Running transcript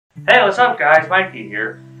Hey, what's up guys? Mikey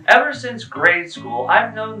here. Ever since grade school,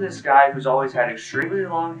 I've known this guy who's always had extremely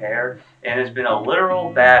long hair and has been a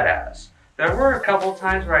literal badass. There were a couple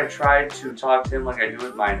times where I tried to talk to him like I do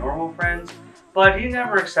with my normal friends, but he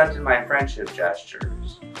never accepted my friendship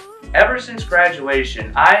gestures. Ever since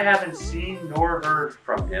graduation, I haven't seen nor heard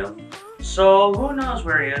from him, so who knows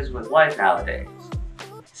where he is with life nowadays.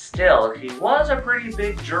 Still, he was a pretty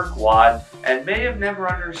big jerkwad and may have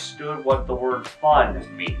never understood what the word fun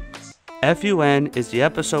means. F.U.N. is the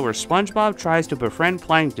episode where SpongeBob tries to befriend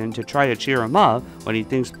Plankton to try to cheer him up when he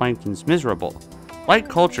thinks Plankton's miserable. Like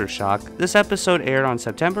Culture Shock, this episode aired on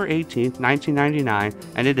September 18, 1999,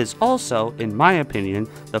 and it is also, in my opinion,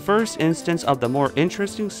 the first instance of the more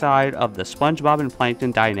interesting side of the SpongeBob and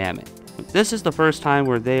Plankton dynamic. This is the first time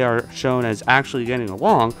where they are shown as actually getting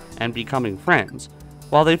along and becoming friends.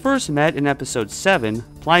 While they first met in episode 7,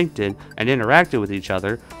 Plankton, and interacted with each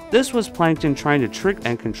other, this was Plankton trying to trick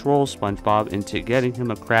and control SpongeBob into getting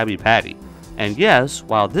him a Krabby Patty. And yes,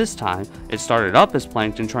 while this time it started up as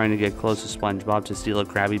Plankton trying to get close to SpongeBob to steal a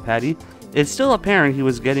Krabby Patty, it's still apparent he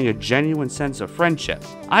was getting a genuine sense of friendship.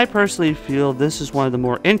 I personally feel this is one of the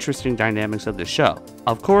more interesting dynamics of the show.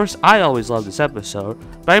 Of course, I always loved this episode,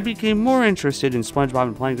 but I became more interested in SpongeBob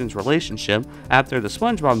and Plankton's relationship after the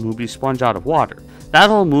SpongeBob movie Sponge Out of Water. That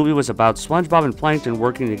whole movie was about SpongeBob and Plankton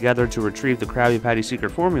working together to retrieve the Krabby Patty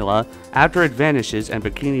secret formula after it vanishes and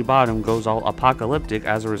Bikini Bottom goes all apocalyptic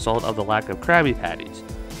as a result of the lack of Krabby Patties.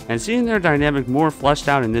 And seeing their dynamic more fleshed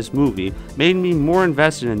out in this movie made me more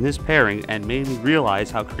invested in this pairing and made me realize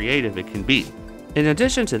how creative it can be. In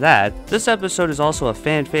addition to that, this episode is also a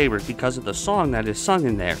fan favorite because of the song that is sung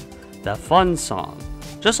in there, the F.U.N song.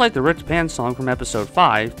 Just like the Ripped Pants song from episode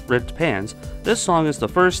 5, Ripped Pants, this song is the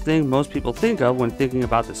first thing most people think of when thinking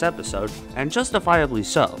about this episode, and justifiably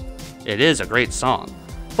so. It is a great song,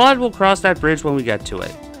 but we'll cross that bridge when we get to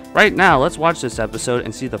it. Right now, let's watch this episode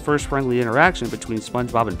and see the first friendly interaction between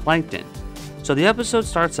SpongeBob and Plankton. So the episode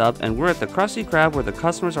starts up and we're at the Krusty Krab where the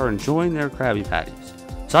customers are enjoying their Krabby Patties.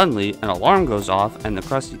 Suddenly, an alarm goes off and the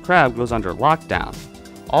Krusty Krab goes under lockdown.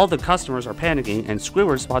 All the customers are panicking and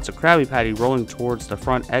Squidward spots a Krabby Patty rolling towards the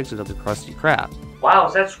front exit of the Krusty Krab. Wow,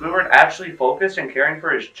 is that Squidward actually focused and caring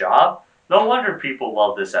for his job? No wonder people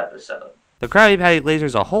love this episode. The Krabby Patty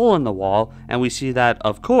lasers a hole in the wall, and we see that,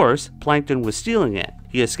 of course, Plankton was stealing it.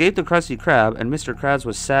 He escaped the Krusty Krab, and Mr. Krabs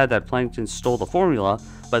was sad that Plankton stole the formula,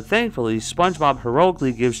 but thankfully, SpongeBob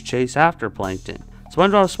heroically gives chase after Plankton.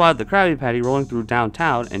 SpongeBob spotted the Krabby Patty rolling through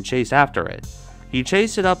downtown and chased after it. He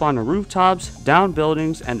chased it up on the rooftops, down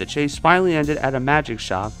buildings, and the chase finally ended at a magic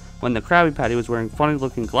shop when the Krabby Patty was wearing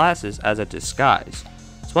funny-looking glasses as a disguise.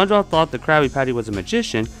 SpongeBob thought the Krabby Patty was a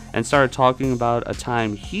magician and started talking about a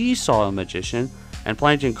time he saw a magician, and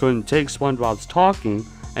Plankton couldn't take SpongeBob's talking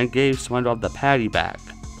and gave SpongeBob the patty back.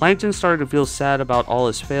 Plankton started to feel sad about all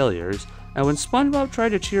his failures, and when SpongeBob tried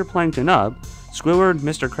to cheer Plankton up, Squidward,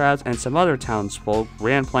 Mr. Krabs, and some other townsfolk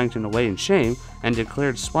ran Plankton away in shame and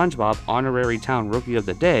declared SpongeBob Honorary Town Rookie of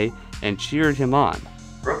the Day and cheered him on.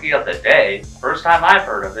 Rookie of the Day? First time I've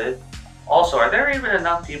heard of it. Also, are there even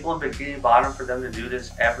enough people in Bikini Bottom for them to do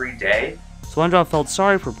this every day? SpongeBob felt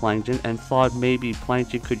sorry for Plankton and thought maybe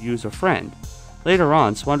Plankton could use a friend. Later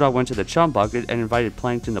on, SpongeBob went to the chum bucket and invited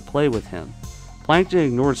Plankton to play with him. Plankton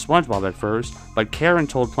ignored SpongeBob at first, but Karen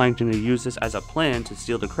told Plankton to use this as a plan to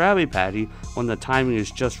steal the Krabby Patty when the timing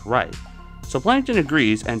is just right. So Plankton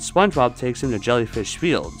agrees and SpongeBob takes him to Jellyfish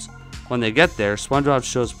Fields. When they get there, SpongeBob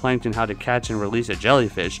shows Plankton how to catch and release a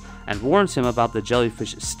jellyfish and warns him about the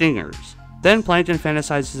jellyfish stingers. Then Plankton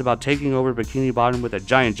fantasizes about taking over Bikini Bottom with a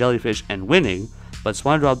giant jellyfish and winning, but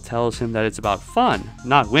SpongeBob tells him that it's about fun,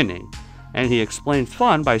 not winning. And he explains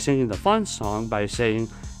fun by singing the F.U.N song by saying,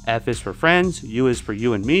 F is for friends, U is for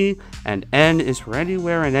you and me, and N is for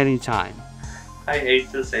anywhere and anytime. I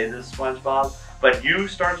hate to say this, SpongeBob, but U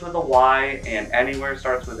starts with a Y and anywhere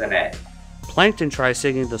starts with an A. Plankton tries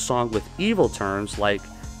singing the song with evil terms like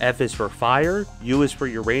F is for fire, U is for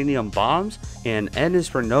uranium bombs, and N is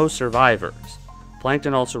for no survivors.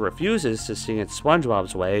 Plankton also refuses to sing it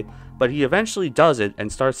SpongeBob's way, but he eventually does it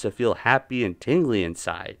and starts to feel happy and tingly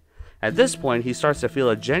inside. At this point, he starts to feel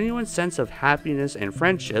a genuine sense of happiness and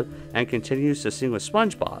friendship and continues to sing with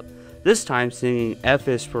SpongeBob, this time singing F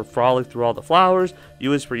is for frolic through all the flowers,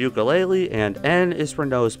 U is for ukulele, and N is for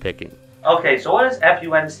nose picking. Okay, so what does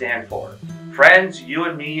F.U.N stand for? Friends, you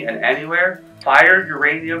and me, and anywhere? Fire,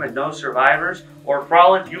 uranium, and no survivors? Or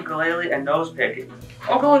frolic, ukulele, and nose picking?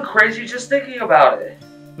 I'm going crazy just thinking about it.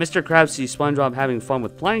 Mr. Krabs sees SpongeBob having fun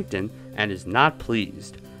with Plankton and is not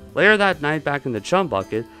pleased. Later that night, back in the chum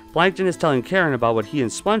bucket, Plankton is telling Karen about what he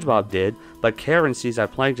and SpongeBob did, but Karen sees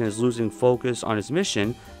that Plankton is losing focus on his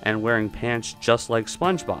mission and wearing pants just like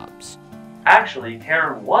SpongeBob's. Actually,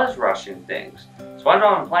 Karen was rushing things.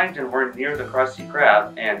 SpongeBob and Plankton weren't near the Krusty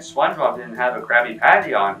Krab, and SpongeBob didn't have a Krabby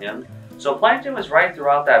Patty on him, so Plankton was right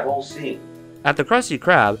throughout that whole scene. At the Krusty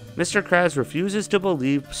Krab, Mr. Krabs refuses to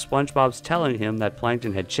believe SpongeBob's telling him that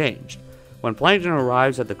Plankton had changed. When Plankton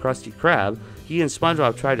arrives at the Krusty Krab, he and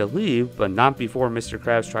SpongeBob try to leave, but not before Mr.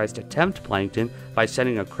 Krabs tries to tempt Plankton by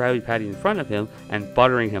setting a Krabby Patty in front of him and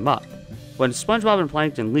buttering him up. When SpongeBob and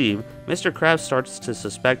Plankton leave, Mr. Krabs starts to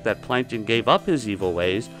suspect that Plankton gave up his evil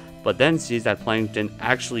ways, but then sees that Plankton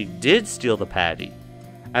actually did steal the patty.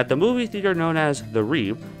 At the movie theater known as The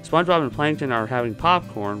Reeve, SpongeBob and Plankton are having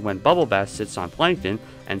popcorn when Bubble Bass sits on Plankton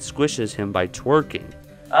and squishes him by twerking.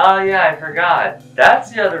 Oh yeah, I forgot.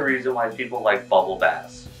 That's the other reason why people like Bubble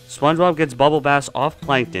Bass. SpongeBob gets Bubble Bass off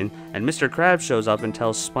Plankton, and Mr. Krabs shows up and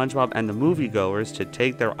tells SpongeBob and the moviegoers to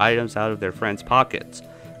take their items out of their friends' pockets.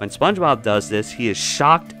 When SpongeBob does this, he is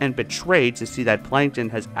shocked and betrayed to see that Plankton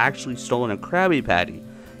has actually stolen a Krabby Patty,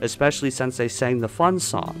 especially since they sang the F.U.N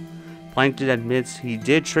song. Plankton admits he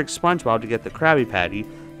did trick SpongeBob to get the Krabby Patty,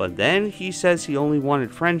 but then he says he only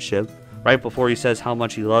wanted friendship, right before he says how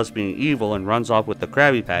much he loves being evil and runs off with the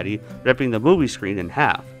Krabby Patty, ripping the movie screen in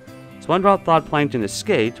half. SpongeBob thought Plankton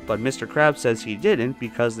escaped, but Mr. Krabs says he didn't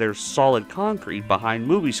because there's solid concrete behind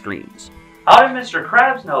movie screens. How did Mr.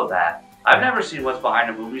 Krabs know that? I've never seen what's behind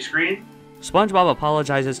a movie screen. SpongeBob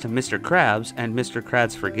apologizes to Mr. Krabs, and Mr.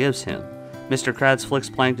 Krabs forgives him. Mr. Krabs flicks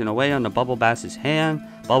Plankton away onto Bubble Bass's hand.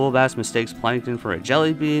 Bubble Bass mistakes Plankton for a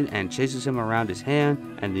jelly bean and chases him around his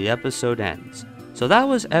hand, and the episode ends. So that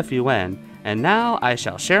was F.U.N, and now I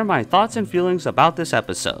shall share my thoughts and feelings about this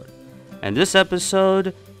episode. And this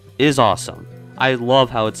episode is awesome. I love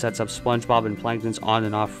how it sets up SpongeBob and Plankton's on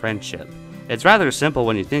and off friendship. It's rather simple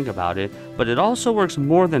when you think about it, but it also works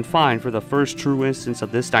more than fine for the first true instance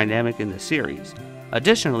of this dynamic in the series.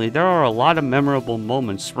 Additionally, there are a lot of memorable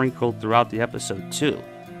moments sprinkled throughout the episode too.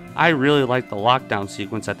 I really like the lockdown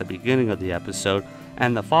sequence at the beginning of the episode,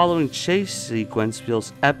 and the following chase sequence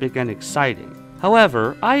feels epic and exciting.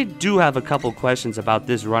 However, I do have a couple questions about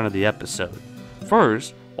this run of the episode.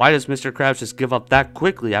 First, why does Mr. Krabs just give up that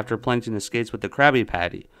quickly after Plankton escapes with the Krabby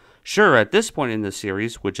Patty? Sure, at this point in the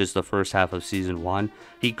series, which is the first half of Season 1,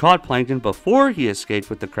 he caught Plankton before he escaped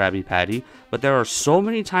with the Krabby Patty, but there are so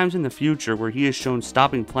many times in the future where he is shown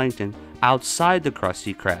stopping Plankton outside the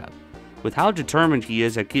Krusty Krab. With how determined he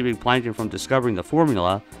is at keeping Plankton from discovering the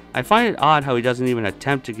formula, I find it odd how he doesn't even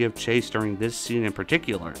attempt to give chase during this scene in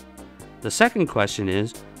particular. The second question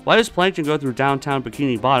is, why does Plankton go through downtown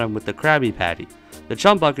Bikini Bottom with the Krabby Patty? The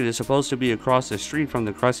chum bucket is supposed to be across the street from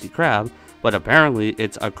the Krusty Krab, but apparently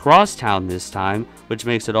it's across town this time, which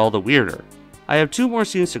makes it all the weirder. I have two more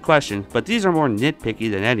scenes to question, but these are more nitpicky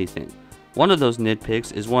than anything. One of those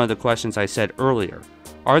nitpicks is one of the questions I said earlier.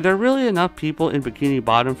 Are there really enough people in Bikini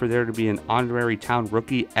Bottom for there to be an honorary town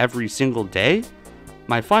rookie every single day?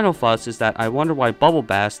 My final fuss is that I wonder why Bubble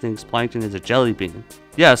Bass thinks Plankton is a jelly bean.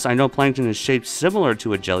 Yes, I know Plankton is shaped similar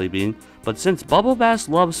to a jelly bean, but since Bubble Bass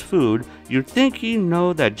loves food, you'd think he'd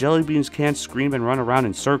know that jelly beans can't scream and run around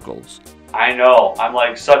in circles. I know, I'm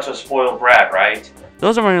like such a spoiled brat, right?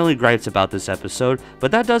 Those are my only gripes about this episode, but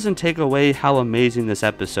that doesn't take away how amazing this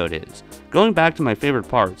episode is. Going back to my favorite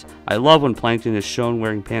parts, I love when Plankton is shown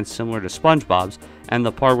wearing pants similar to SpongeBob's, and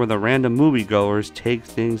the part where the random moviegoers take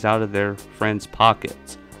things out of their friends'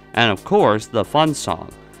 pockets. And of course, the F.U.N song.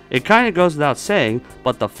 It kinda goes without saying,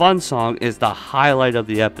 but the F.U.N song is the highlight of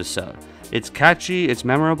the episode. It's catchy, it's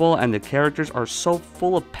memorable, and the characters are so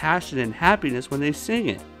full of passion and happiness when they sing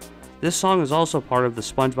it. This song is also part of the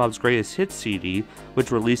SpongeBob's Greatest Hits CD, which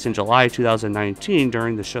released in July 2019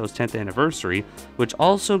 during the show's 10th anniversary, which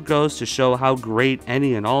also goes to show how great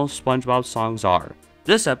any and all SpongeBob songs are.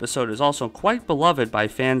 This episode is also quite beloved by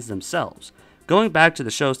fans themselves. Going back to the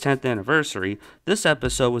show's 10th anniversary, this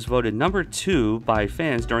episode was voted number 2 by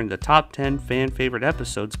fans during the top 10 fan favorite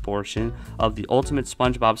episodes portion of the Ultimate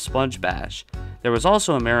SpongeBob Sponge Bash. There was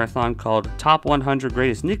also a marathon called Top 100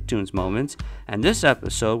 Greatest Nicktoons Moments, and this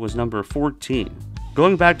episode was number 14.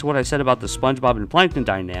 Going back to what I said about the SpongeBob and Plankton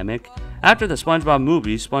dynamic, after the SpongeBob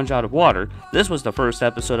movie Sponge Out of Water, this was the first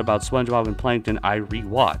episode about SpongeBob and Plankton I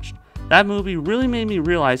rewatched. That movie really made me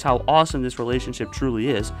realize how awesome this relationship truly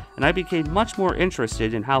is, and I became much more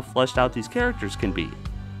interested in how fleshed out these characters can be.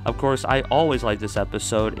 Of course, I always liked this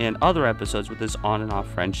episode and other episodes with this on and off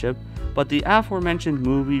friendship, but the aforementioned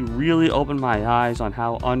movie really opened my eyes on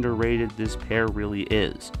how underrated this pair really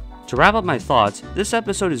is. To wrap up my thoughts, this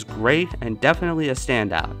episode is great and definitely a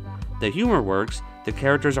standout. The humor works, The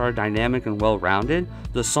characters are dynamic and well-rounded,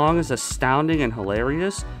 the song is astounding and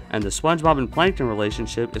hilarious, and the SpongeBob and Plankton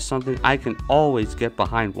relationship is something I can always get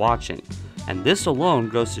behind watching. And this alone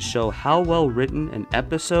goes to show how well written an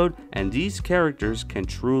episode and these characters can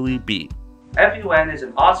truly be. F.U.N. is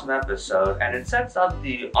an awesome episode, and it sets up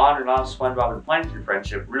the on and off SpongeBob and Plankton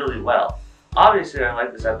friendship really well. Obviously, I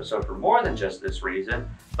like this episode for more than just this reason,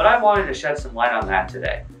 but I wanted to shed some light on that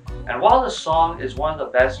today. And while the song is one of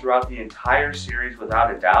the best throughout the entire series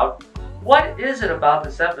without a doubt, what is it about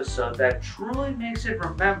this episode that truly makes it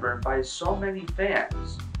remembered by so many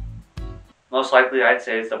fans? Most likely, I'd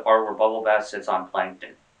say it's the part where Bubble Bath sits on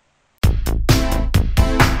Plankton.